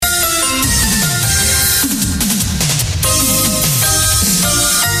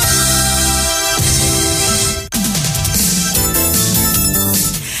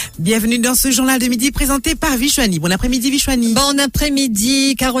Bienvenue dans ce journal de midi présenté par Vishwani. Bon après-midi Vishwani. Bon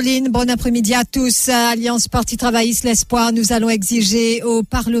après-midi Caroline, bon après-midi à tous. Alliance Parti Travailliste L'Espoir, nous allons exiger au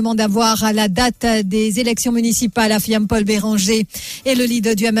Parlement d'avoir à la date des élections municipales, affirme Paul Béranger. Et le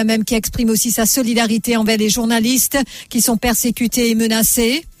leader du MMM qui exprime aussi sa solidarité envers les journalistes qui sont persécutés et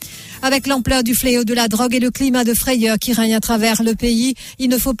menacés. Avec l'ampleur du fléau de la drogue et le climat de frayeur qui règne à travers le pays, il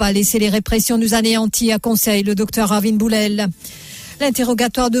ne faut pas laisser les répressions nous anéantir, conseille le docteur Arvin Boulel.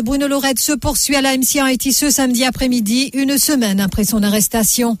 L'interrogatoire de Bruno Lorette se poursuit à la MC en Haïti ce samedi après-midi, une semaine après son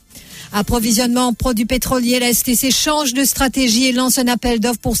arrestation. Approvisionnement en produits pétroliers, la STC change de stratégie et lance un appel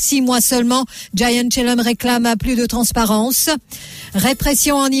d'offres pour 6 mois seulement. Giant Chelum réclame plus de transparence.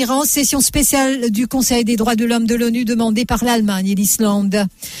 Répression en Iran, session spéciale du Conseil des droits de l'homme de l'ONU demandée par l'Allemagne et l'Islande.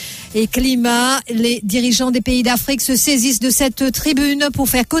 Et climat, les dirigeants des pays d'Afrique se saisissent de cette tribune pour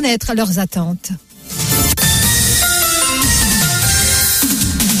faire connaître leurs attentes.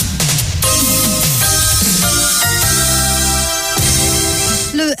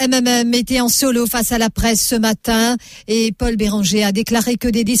 Le MMM était en solo face à la presse ce matin et Paul Béranger a déclaré que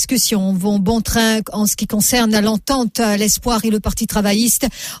des discussions vont bon train en ce qui concerne l'entente, l'Espoir et le Parti travailliste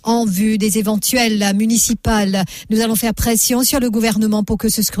en vue des éventuelles municipales. Nous allons faire pression sur le gouvernement pour que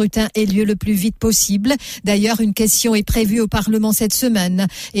ce scrutin ait lieu le plus vite possible. D'ailleurs, une question est prévue au Parlement cette semaine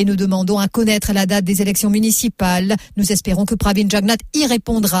et nous demandons à connaître la date des élections municipales. Nous espérons que Pravin Jagnat y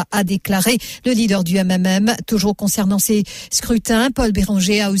répondra, a déclaré le leader du MMM. Toujours concernant ces scrutins, Paul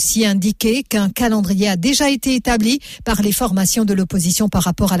Béranger a aussi indiqué qu'un calendrier a déjà été établi par les formations de l'opposition par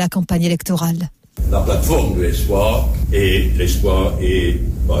rapport à la campagne électorale. La plateforme de l'Espoir et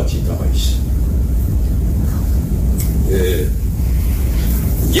Parti travailliste.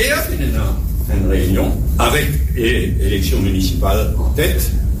 Hier, il y a une réunion avec les élections municipales en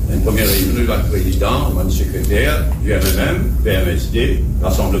tête. Une première réunion de le président, le secrétaire du MMM, PMSD,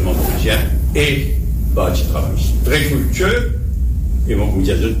 Rassemblement chrétien et Parti travailliste. Très fructueux. Et mon vous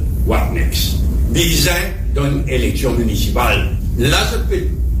dire, what next? Bizarre d'une élection municipale. Là, ça peut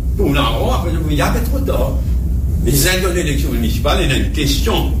tourner en rond, après, il y a trop tard. Bizarre d'une élection municipale, il y a une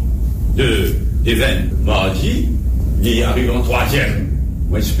question d'événement mardi, il arrive en troisième.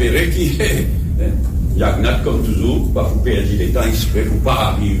 Moi, j'espérais qu'il y a Gnat, comme toujours, pas vous perdre les temps, exprès pour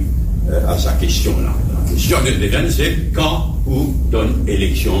pas arriver à sa question-là. La question de l'événement, c'est quand vous donne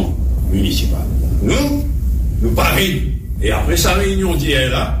élection municipale. Nous parions. Et après sa réunion d'hier,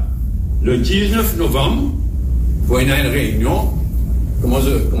 là, le 19 novembre, pour une réunion, comment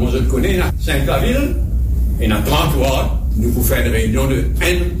je le connais, à Saint-Caville, et dans 30 wards, nous pouvons faire une réunion de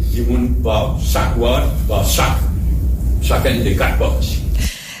 1 par chaque ward, par chacun des 4 parties.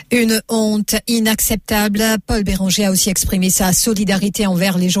 Une honte inacceptable. Paul Béranger a aussi exprimé sa solidarité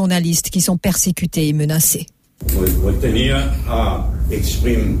envers les journalistes qui sont persécutés et menacés. Je veux tenir à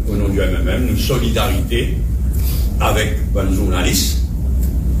exprimer au nom du MMM une solidarité avec un journaliste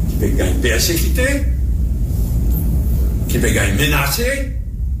qui peut gagner persécuté, qui peut gagner menacé.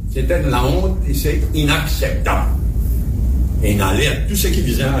 C'est la honte et c'est inacceptable. Et on alerte tout ce qui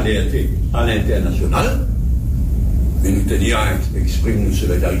vise à alerter à l'international, mais nous tenir à exprimer une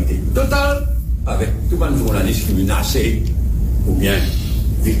solidarité totale avec tout un journaliste qui est menacé ou bien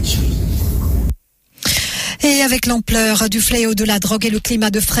victimisé. Et avec l'ampleur du fléau de la drogue et le climat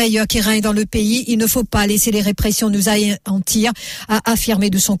de frayeur qui règne dans le pays, il ne faut pas laisser les répressions nous anéantir, a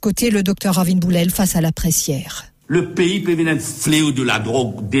affirmé de son côté le docteur Arvin Boulel face à la presse hier. Le pays prévient un fléau de la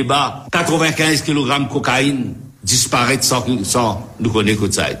drogue, débat, 95 kg de cocaïne disparaître sans nous connaître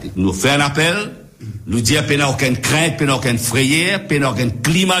que ça a été. Nous faisons un appel, nous disons qu'il n'y a aucune crainte, qu'il n'y a aucune frayeur, qu'il n'y a aucun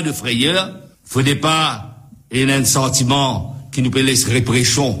climat de frayeur. Il ne faut pas il y a un sentiment qui nous peut laisser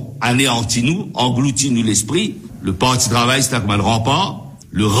répression anéantir nous, engloutir nous l'esprit. Le Parti travail, c'est comme un rempart.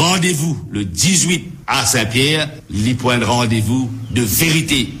 Le rendez-vous, le 18 à Saint-Pierre, les points de rendez-vous de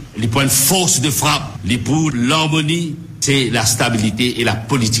vérité, les points de force de frappe, les pour l'harmonie, c'est la stabilité et la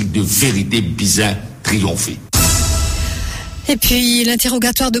politique de vérité bizarre triompher. Et puis,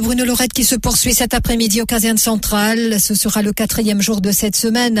 l'interrogatoire de Bruno Lorette qui se poursuit cet après-midi au caserne centrale. Ce sera le 4e jour de cette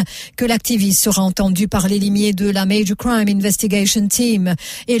semaine que l'activiste sera entendu par les limiers de la Major Crime Investigation Team.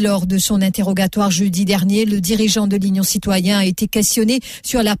 Et lors de son interrogatoire jeudi dernier, le dirigeant de l'Union citoyen a été questionné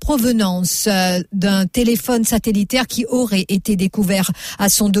sur la provenance d'un téléphone satellitaire qui aurait été découvert à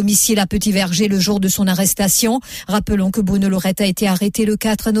son domicile à Petit-Verger le jour de son arrestation. Rappelons que Bruno Lorette a été arrêté le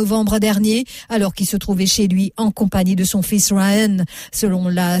 4 novembre dernier alors qu'il se trouvait chez lui en compagnie de son fils Ryan. Selon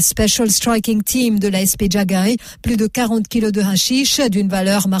la Special Striking Team de la SP Jagai, plus de 40 kilos de hashish d'une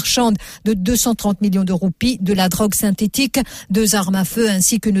valeur marchande de 230 millions de roupies, de la drogue synthétique, 2 armes à feu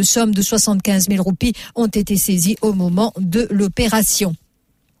ainsi qu'une somme de 75 000 roupies ont été saisies au moment de l'opération.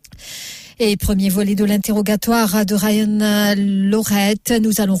 Et premier volet de l'interrogatoire de Ryan Lorette,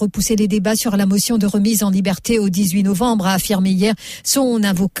 nous allons repousser les débats sur la motion de remise en liberté au 18 novembre, a affirmé hier son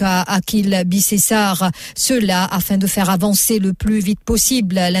avocat Akil Bissessar. Cela afin de faire avancer le plus vite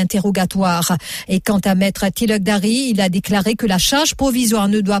possible l'interrogatoire. Et quant à Maître Tilak Dari, il a déclaré que la charge provisoire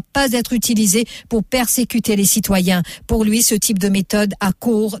ne doit pas être utilisée pour persécuter les citoyens. Pour lui, ce type de méthode a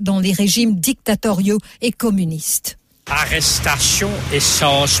cours dans les régimes dictatoriaux et communistes. Arrestation et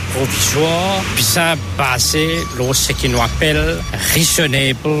charge provisoire bien basée sur ce qu'on appelle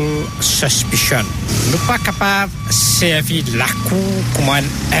reasonable suspicion. Nous pas capables de servir la cour comme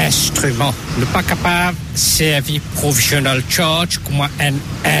un instrument. Nous pas capables de servir provisional charge comme un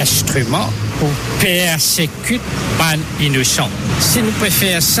instrument pour persécuter les innocents. Si nous pouvons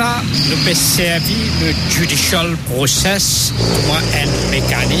faire ça, nous pouvons servir le judicial process comme un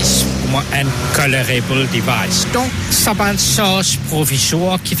mécanisme, comme un tolerable device. Donc, ça va une charge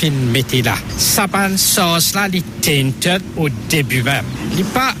provisoire qui vient mettre là. Ça va une charge là, les tainted au début même. Il n'est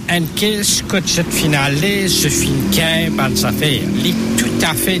pas un case que je finale, je finis qu'un bonne affaire. Il est tout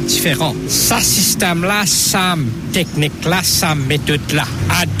à fait différent. Ce système-là, sa technique là, sa méthode là,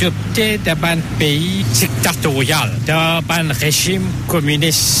 adoptée dans un pays dictatorial, dans un régime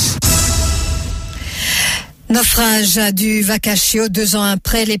communiste. Naufrage du Vacaccio, 2 ans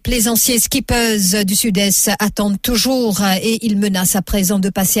après, les plaisanciers skippers du Sud-Est attendent toujours et ils menacent à présent de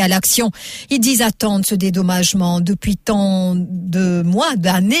passer à l'action. Ils disent attendre ce dédommagement depuis tant de mois,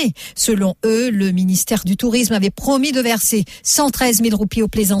 d'années. Selon eux, le ministère du Tourisme avait promis de verser 113 000 roupies aux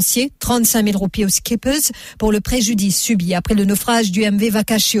plaisanciers, 35 000 roupies aux skippers pour le préjudice subi après le naufrage du MV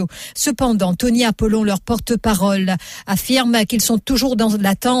Vacaccio. Cependant, Tony Apollon, leur porte-parole, affirme qu'ils sont toujours dans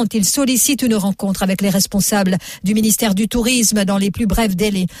l'attente. Ils sollicitent une rencontre avec les responsables du ministère du Tourisme dans les plus brefs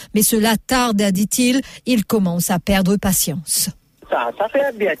délais. Mais cela tarde, dit-il. Il commence à perdre patience. Ça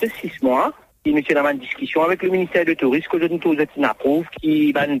fait bientôt 6 mois. Il est dans une discussion avec le ministère du Tourisme que nous approuve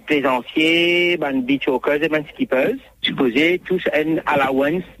qui ban plaisanciers, ban beach hawkers et ban skippers, supposé tous un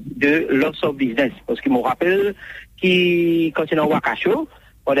allowance de loss of business. Parce qu'ils me rappellent quand c'est dans Vacaccio,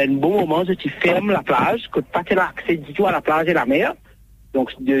 pendant un bon moment, tu fermes la plage, que pas accès du tout à la plage et la mer. Donc,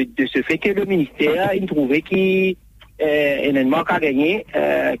 de ce fait que le ministère, il trouvait qu'il un manque à gagner,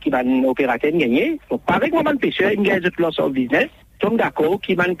 qu'il va un opérateur gagner. Donc, pas avec moi, le pêcheur, il gagne de loss of business. Donc, d'accord,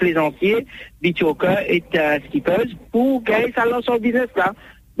 qu'il va un plaisancier, beach hawker et skippers pour gagner sa loss of business là.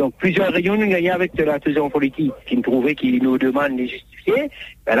 Donc, plusieurs réunions nous gagnons avec la décision politique qui nous trouvait qu'il nous demande de justifier.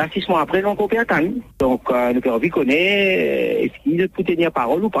 Ben là, 6 mois après, on peut attendre. Donc, nous avons envie qu'on est, est-ce qu'il peut tenir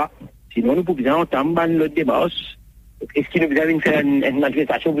parole ou pas? Sinon, nous pouvons entendre notre débat. Est-ce qu'il nous a fait une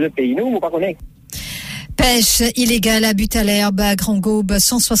manifestation pour le pays, nous, ou pas connaître? Pêche illégale à but à l'herbe à Grand Gaube,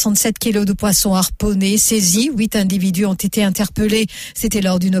 167 kilos de poissons harponnés saisis. 8 individus ont été interpellés. C'était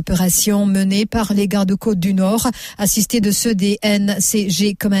lors d'une opération menée par les gardes-côtes du Nord, assistés de ceux des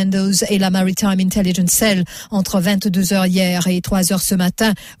NCG Commandos et la Maritime Intelligence Cell entre 22h hier et 3h ce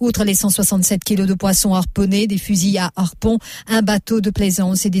matin. Outre les 167 kilos de poissons harponnés, des fusils à harpon, un bateau de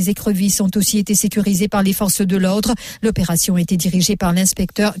plaisance et des écrevisses ont aussi été sécurisés par les forces de l'ordre. L'opération a été dirigée par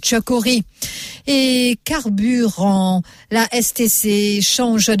l'inspecteur Chuck Horry. Et carburant, la STC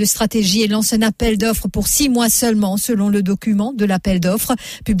change de stratégie et lance un appel d'offres pour 6 mois seulement. Selon le document de l'appel d'offres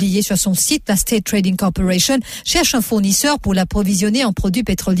publié sur son site, la State Trading Corporation cherche un fournisseur pour l'approvisionner en produits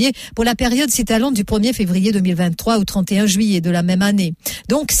pétroliers pour la période s'étalant du 1er février 2023 au 31 juillet de la même année.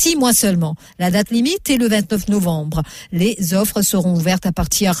 Donc 6 mois seulement. La date limite est le 29 novembre. Les offres seront ouvertes à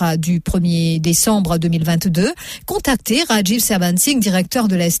partir du 1er décembre 2022. Contacté, Rajiv Servan-Singh, directeur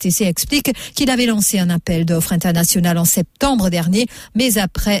de la STC, explique qu'il avait lancé un appel d'offres international en septembre dernier, mais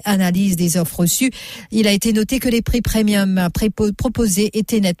après analyse des offres reçues, il a été noté que les prix premium proposés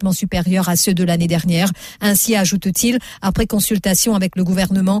étaient nettement supérieurs à ceux de l'année dernière. Ainsi, ajoute-t-il, après consultation avec le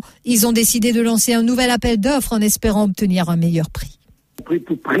gouvernement, ils ont décidé de lancer un nouvel appel d'offres en espérant obtenir un meilleur prix. Le prix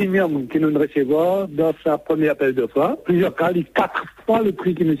pour premium que nous recevons dans sa première appel d'offres, plusieurs cas, il 4 fois le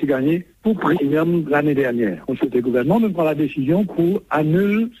prix qu'il nous a gagné pour premium l'année dernière. On souhaite le gouvernement de prendre la décision pour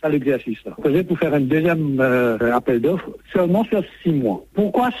annuler l'exercice. Pour faire un deuxième appel d'offres seulement sur 6 mois.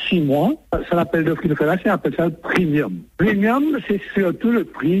 Pourquoi 6 mois? C'est l'appel d'offres qu'il nous fait là, c'est un appel d'offres premium. Premium, c'est surtout le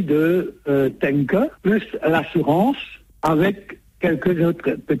prix de tanker plus l'assurance avec quelques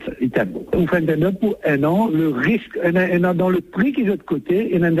autres petits items. On fait un note pour 1 an, le risque, dans le prix qui est de l'autre côté,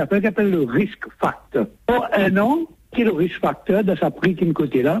 il y a un appel qui s'appelle le risk factor. Pour 1 an, qui est le risk factor de sa prix qui est de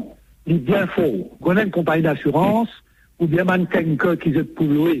côté là, il est bien fort. On a une compagnie d'assurance, ou bien un tanker qui se pour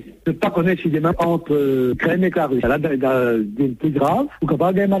louer. Je ne pas connaître si des mains entre Ukraine et la Russie. Là, des plus grave, ou quand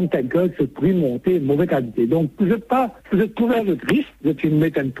pas des mains tanker qui se prix monter mauvaise qualité. Donc, vous êtes couvert de risque, vous êtes une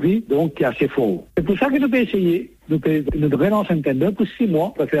mettre un prix, donc, qui est assez fort. C'est pour ça que nous pouvons essayer. Nous relancer un tender pour 6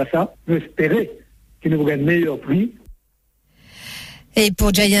 mois pour faire ça. Nous espérons qu'il nous gagne un meilleur prix. Et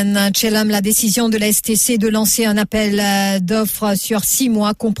pour Jayan Chelam, la décision de la STC de lancer un appel d'offres sur 6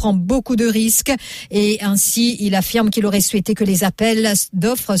 mois comprend beaucoup de risques et ainsi il affirme qu'il aurait souhaité que les appels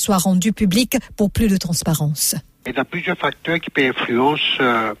d'offres soient rendus publics pour plus de transparence. Il y a plusieurs facteurs qui peuvent influencer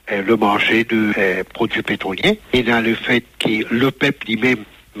le marché de produits pétroliers. Et dans le fait que le peuple lui-même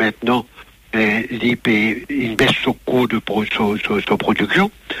maintenant une baisse au coût de production.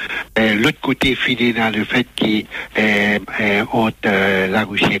 L'autre côté filé dans le fait qu'entre la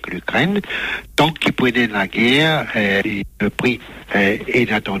Russie et l'Ukraine, tant qu'ils prenaient la guerre, le prix est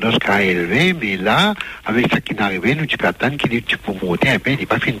la tendance à élever, mais là, avec ça qui est arrivé, nous peux attendre qu'il est pour monter un peu, il n'est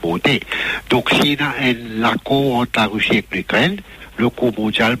pas fini de monter. Donc s'il y a un accord entre la Russie et l'Ukraine, le coût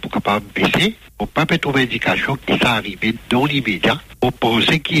mondial pour capable baisser. On peut pas trouver indication qui ça arrivé dans l'immédiat. On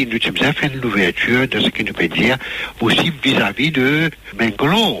pensait qu'il nous a fait une ouverture de ce qu'il nous peut dire aussi vis-à-vis de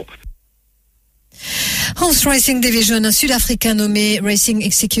Mengelon. Horse Racing Division, un Sud-Africain nommé Racing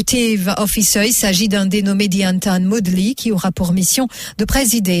Executive Officer. Il s'agit d'un dénommé Diantan Modley qui aura pour mission de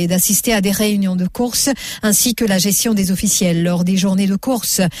présider et d'assister à des réunions de course ainsi que la gestion des officiels lors des journées de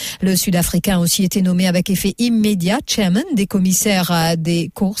course. Le Sud-Africain a aussi été nommé avec effet immédiat chairman des commissaires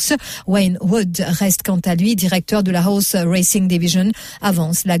des courses. Wayne Wood reste quant à lui directeur de la Horse Racing Division,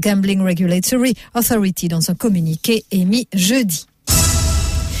 avance la Gambling Regulatory Authority dans un communiqué émis jeudi.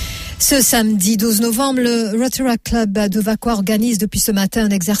 Ce samedi 12 novembre, le Rotaract Club de Vacois organise depuis ce matin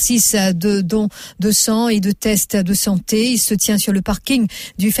un exercice de don de sang et de tests de santé. Il se tient sur le parking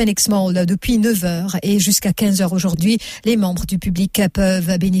du Phoenix Mall depuis 9h et jusqu'à 15h aujourd'hui. Les membres du public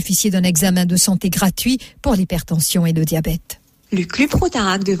peuvent bénéficier d'un examen de santé gratuit pour l'hypertension et le diabète. Le Club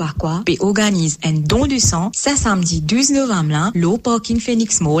Rotaract de Vacois organise un don de sang ce samedi 12 novembre là, au parking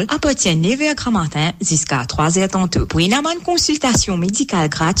Phoenix Mall à partir de 9h matin jusqu'à 3h tantôt. Pour une bonne consultation médicale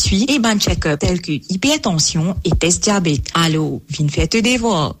gratuite et bon check-up tel que hypertension et test diabète. Alors, viens faire te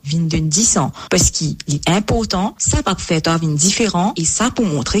devoir, viens donner 10 ans parce qu'il est important, ça va faire toi vin différent et ça pour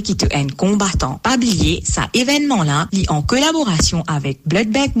montrer qu'il te est un combattant. Pas oublier, ça événement là, il en collaboration avec Blood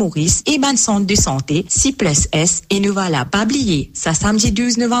Bank Maurice et ban centre de santé 6+S et nous voilà pas oublier. Ça samedi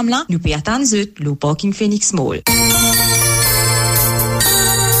 12 novembre là, nous pouvons attendre le parking Phoenix Mall.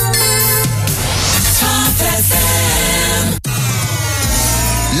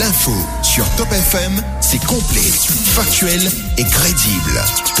 L'info sur Top FM, c'est complet, factuel et crédible.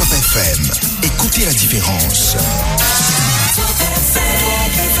 Top FM, écoutez la différence.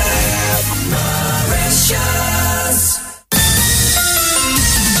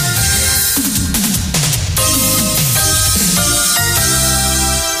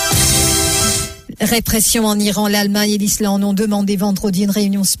 Répression en Iran, l'Allemagne et l'Islande ont demandé vendredi une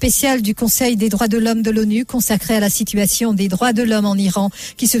réunion spéciale du Conseil des droits de l'homme de l'ONU consacrée à la situation des droits de l'homme en Iran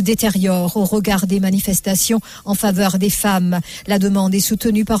qui se détériore au regard des manifestations en faveur des femmes. La demande est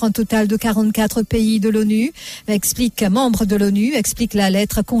soutenue par un total de 44 pays de l'ONU, explique la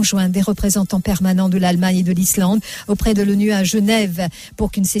lettre conjointe des représentants permanents de l'Allemagne et de l'Islande auprès de l'ONU à Genève.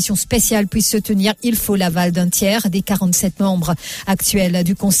 Pour qu'une session spéciale puisse se tenir, il faut l'aval d'un tiers des 47 membres actuels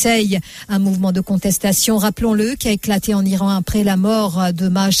du Conseil. Un mouvement de contestation, rappelons-le, qui a éclaté en Iran après la mort de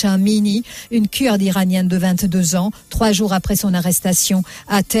Mahsa Amini, une Kurde iranienne de 22 ans, 3 jours après son arrestation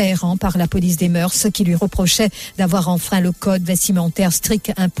à Téhéran par la police des mœurs qui lui reprochait d'avoir enfreint le code vestimentaire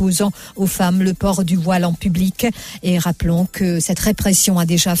strict imposant aux femmes le port du voile en public. Et rappelons que cette répression a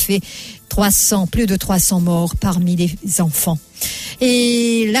déjà fait plus de 300 morts parmi les enfants.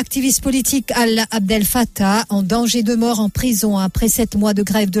 Et l'activiste politique Alaa Abdel Fattah en danger de mort en prison après 7 mois de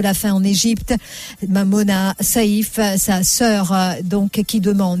grève de la faim en Égypte. Mona Saïf, sa sœur,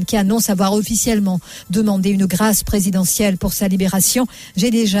 qui annonce avoir officiellement demandé une grâce présidentielle pour sa libération.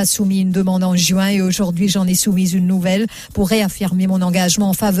 J'ai déjà soumis une demande en juin et aujourd'hui j'en ai soumis une nouvelle pour réaffirmer mon engagement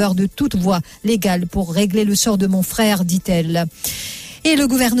en faveur de toute voie légale pour régler le sort de mon frère, dit-elle. Et le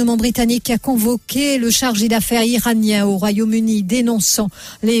gouvernement britannique a convoqué le chargé d'affaires iranien au Royaume-Uni dénonçant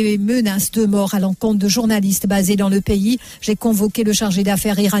les menaces de mort à l'encontre de journalistes basés dans le pays. J'ai convoqué le chargé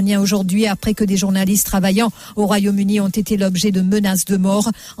d'affaires iranien aujourd'hui après que des journalistes travaillant au Royaume-Uni ont été l'objet de menaces de mort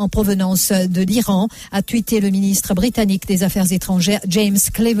en provenance de l'Iran, a tweeté le ministre britannique des Affaires étrangères James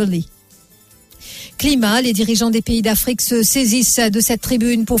Cleverly. Climat, les dirigeants des pays d'Afrique se saisissent de cette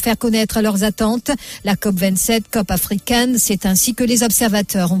tribune pour faire connaître leurs attentes. La COP27, COP africaine, c'est ainsi que les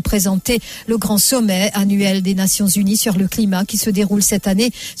observateurs ont présenté le grand sommet annuel des Nations Unies sur le climat qui se déroule cette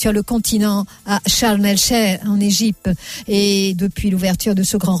année sur le continent à Sharm el-Sheikh en Égypte. Et depuis l'ouverture de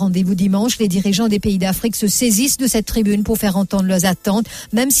ce grand rendez-vous dimanche, les dirigeants des pays d'Afrique se saisissent de cette tribune pour faire entendre leurs attentes,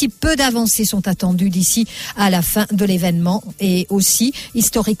 même si peu d'avancées sont attendues d'ici à la fin de l'événement. Et aussi,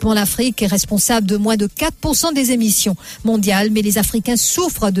 historiquement, l'Afrique est responsable de moins de 4% des émissions mondiales, mais les Africains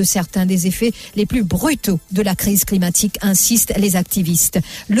souffrent de certains des effets les plus brutaux de la crise climatique, insistent les activistes.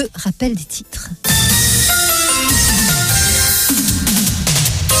 Le rappel des titres.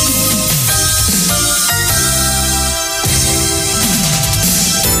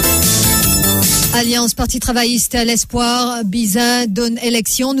 Alliance Parti travailliste, l'espoir, Bizin donne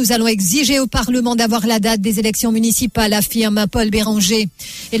élection. Nous allons exiger au Parlement d'avoir la date des élections municipales, affirme Paul Béranger.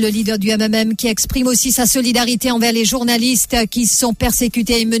 Et le leader du MMM qui exprime aussi sa solidarité envers les journalistes qui sont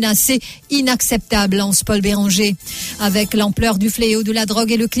persécutés et menacés. Inacceptable, lance Paul Béranger. Avec l'ampleur du fléau de la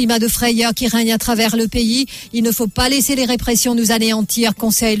drogue et le climat de frayeur qui règne à travers le pays, il ne faut pas laisser les répressions nous anéantir,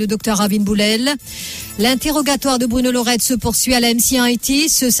 conseille le docteur Ravin Boulel. L'interrogatoire de Bruno Lorette se poursuit à la MC-Haïti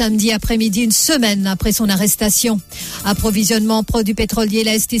ce samedi après-midi, une semaine après son arrestation. Approvisionnement produits pétroliers,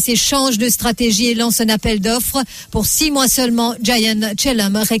 la STC change de stratégie et lance un appel d'offres. Pour 6 mois seulement, Jayan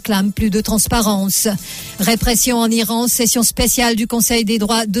Chelam réclame plus de transparence. Répression en Iran, session spéciale du Conseil des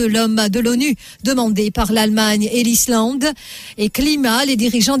droits de l'homme de l'ONU, demandée par l'Allemagne et l'Islande. Et climat, les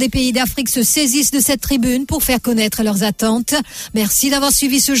dirigeants des pays d'Afrique se saisissent de cette tribune pour faire connaître leurs attentes. Merci d'avoir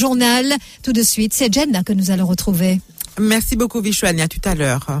suivi ce journal. Tout de suite, c'est Jenna que nous allons retrouver. Merci beaucoup, Vishwani. À tout à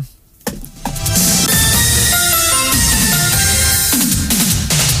l'heure.